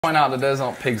Point out that there's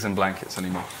not pigs in blankets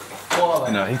anymore. What are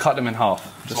they? No, he cut them in half.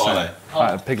 Just saying.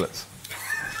 Piglets.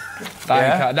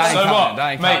 Yeah. So what?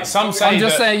 Mate, some say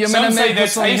they're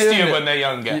tastier when they're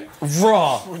younger.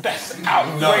 Raw. That's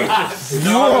outrageous.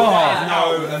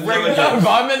 No, but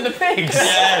I meant the pigs.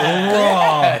 Yeah.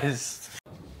 Raw. Yes.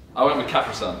 I went with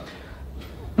Capricorn.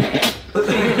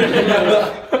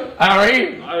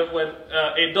 Harry? I went,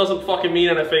 it doesn't fucking mean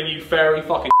anything, you fairy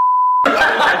fucking.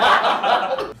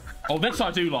 Oh, this I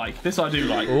do like. This I do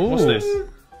like. Ooh. What's this?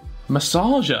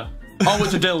 Massager. Oh,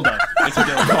 it's a dildo. It's a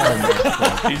dildo.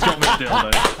 Oh, he's got me a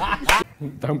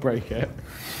dildo. Don't break it.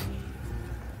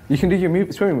 You can do your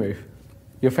swimming move.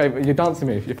 Your dancing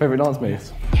move. Your favourite dance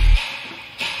move.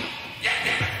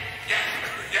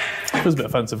 It was a bit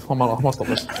offensive. I must stop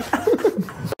this.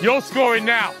 You're scoring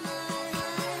now.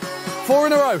 4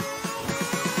 in a row.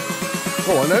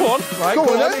 Go on then. Go on. Right, go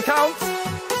on then. It counts.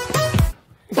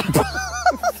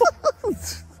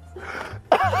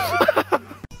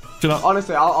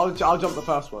 Honestly, I'll jump the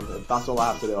first one. If that's all I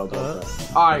have to do, I'll jump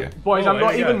it. Alright, boys, I'm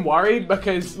not even worried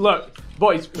because, look,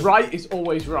 boys, right is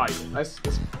always right. Let's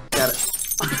get it.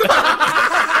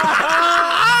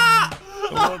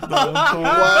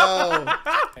 Wow.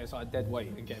 It's like a dead weight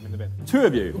and get him in the bin. 2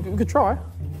 of you. We could try.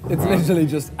 It's literally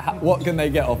just, what can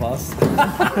they get off us?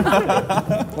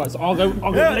 Right, so I'll go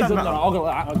legs under, I'll go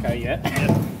like that. Okay, yeah.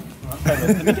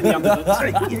 Let me get the underhook.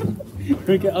 Let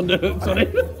me get underhooks on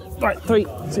it. Right, 3,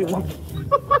 2, 1.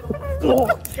 Oh,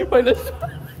 wait, let's.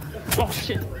 Oh,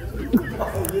 shit. Oh,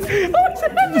 he's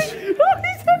heavy! Oh,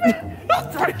 he's heavy! Oh,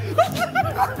 sorry.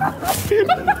 Do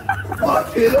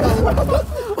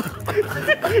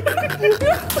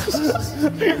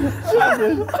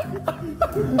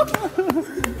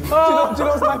you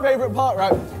know what's my favourite part,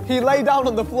 right? He lay down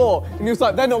on the floor and he was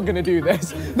like, they're not going to do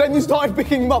this. Then you started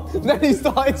picking him up. Then he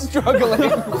started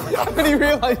struggling. And he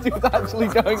realised he was actually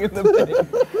going in the bin.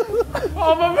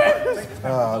 Oh, my man!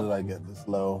 How did I get this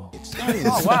low?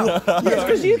 Oh, wow. It's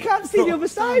because you can't see the other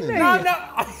side, mate. No.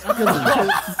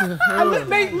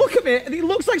 Mate, look at me. It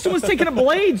looks like someone's taking a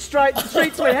blade straight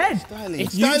to my head. I'm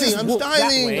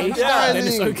styling. Then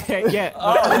it's okay. Yeah.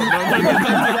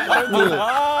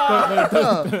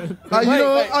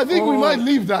 I think we might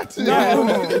leave that.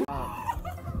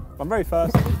 I'm very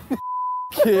thirsty.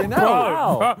 Bro,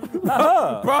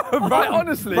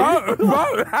 honestly, bro,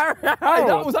 hey,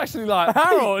 that was actually like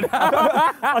Harold.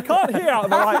 I can't hear out of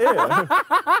the right ear.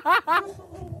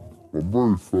 I'm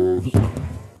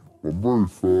very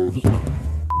fast.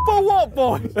 For what,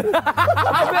 boy? A bit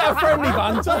of friendly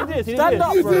banter. Stand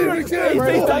up, bro. He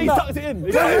tucked it in.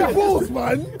 Balls,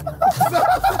 man.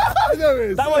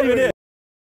 That wasn't even it.